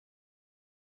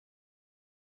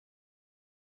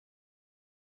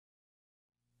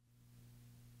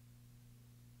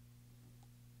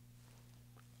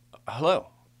Hello.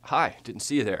 Hi. Didn't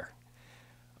see you there.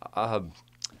 Uh,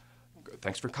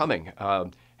 Thanks for coming.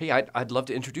 Hey, I'd love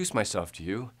to introduce myself to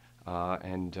you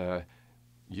and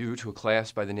you to a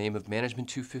class by the name of Management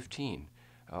 215,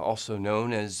 also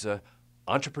known as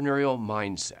Entrepreneurial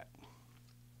Mindset.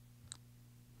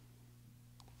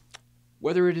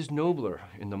 Whether it is nobler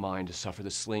in the mind to suffer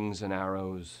the slings and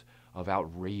arrows of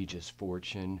outrageous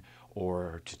fortune,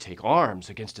 or to take arms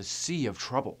against a sea of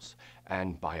troubles,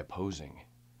 and by opposing,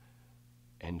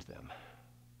 end them.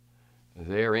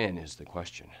 Therein is the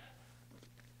question.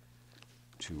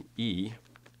 To E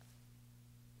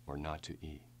or not to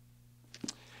E.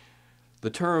 The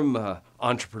term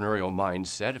entrepreneurial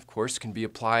mindset, of course, can be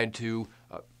applied to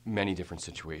many different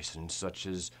situations, such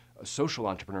as social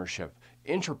entrepreneurship,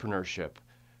 intrapreneurship,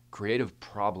 creative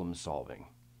problem solving.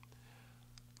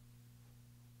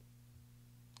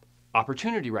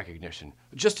 Opportunity recognition,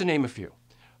 just to name a few.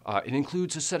 It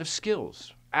includes a set of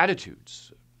skills,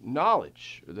 attitudes,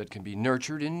 knowledge that can be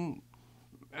nurtured in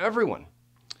everyone.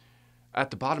 At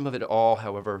the bottom of it all,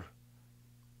 however,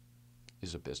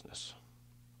 is a business.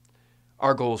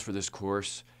 Our goals for this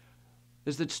course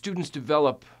is that students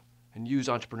develop and use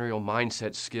entrepreneurial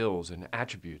mindset skills and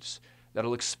attributes that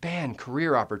will expand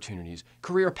career opportunities,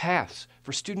 career paths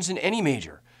for students in any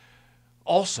major.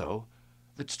 Also,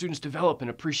 that students develop an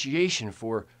appreciation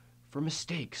for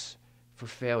mistakes, for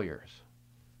failures,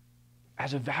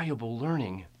 as a valuable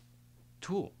learning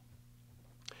tool.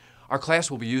 Our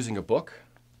class will be using a book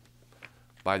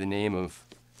by the name of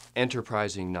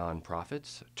Enterprising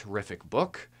Nonprofits, a terrific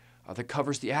book that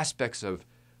covers the aspects of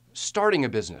starting a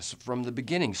business from the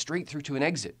beginning straight through to an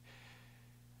exit.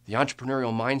 The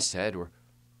entrepreneurial mindset, or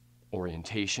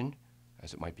orientation,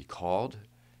 as it might be called,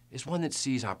 is one that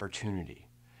sees opportunity.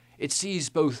 It sees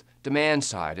both demand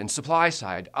side and supply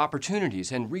side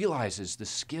opportunities and realizes the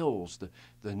skills,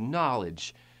 the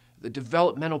knowledge, the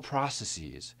developmental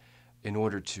processes in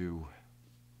order to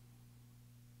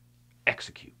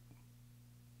execute.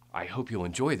 I hope you'll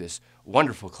enjoy this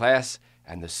wonderful class,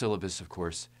 and the syllabus, of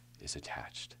course, is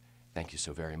attached. Thank you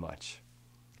so very much.